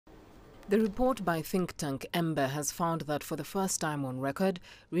The report by think tank Ember has found that for the first time on record,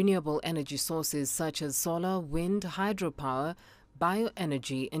 renewable energy sources such as solar, wind, hydropower,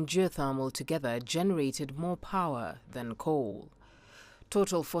 bioenergy and geothermal together generated more power than coal.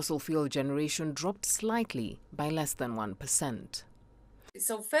 Total fossil fuel generation dropped slightly by less than 1%.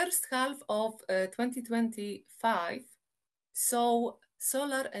 So first half of 2025 saw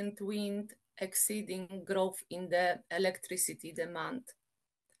solar and wind exceeding growth in the electricity demand.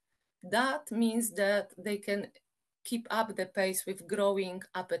 That means that they can keep up the pace with growing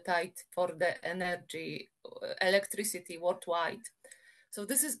appetite for the energy, electricity worldwide. So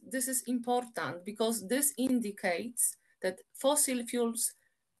this is important because this indicates that fossil fuels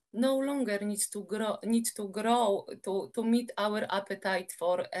no longer need to grow to meet our appetite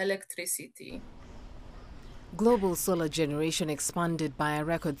for electricity. Global solar generation expanded by a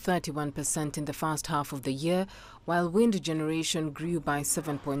record 31% in the first half of the year, while wind generation grew by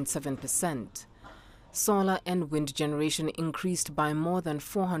 7.7%. Solar and wind generation increased by more than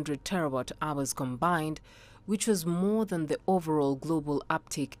 400 terawatt-hours combined, which was more than the overall global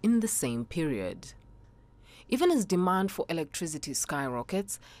uptake in the same period. Even as demand for electricity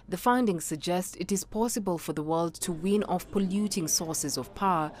skyrockets, the findings suggest it is possible for the world to wean off polluting sources of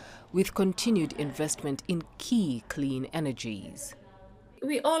power with continued investment in key clean energies.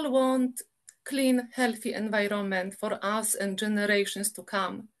 We all want clean, healthy environment for us and generations to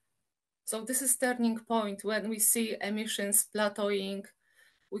come. So this is turning point when we see emissions plateauing.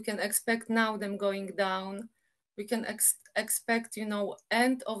 We can expect now them going down. We can expect,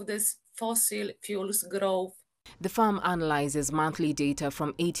 end of this fossil fuels growth. The firm analyzes monthly data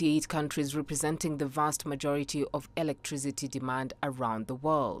from 88 countries representing the vast majority of electricity demand around the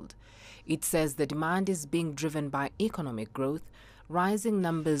world. It says the demand is being driven by economic growth, rising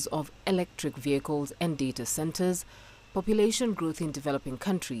numbers of electric vehicles and data centers, population growth in developing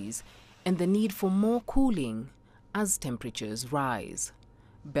countries, and the need for more cooling as temperatures rise.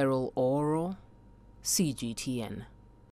 Beryl Oro, CGTN.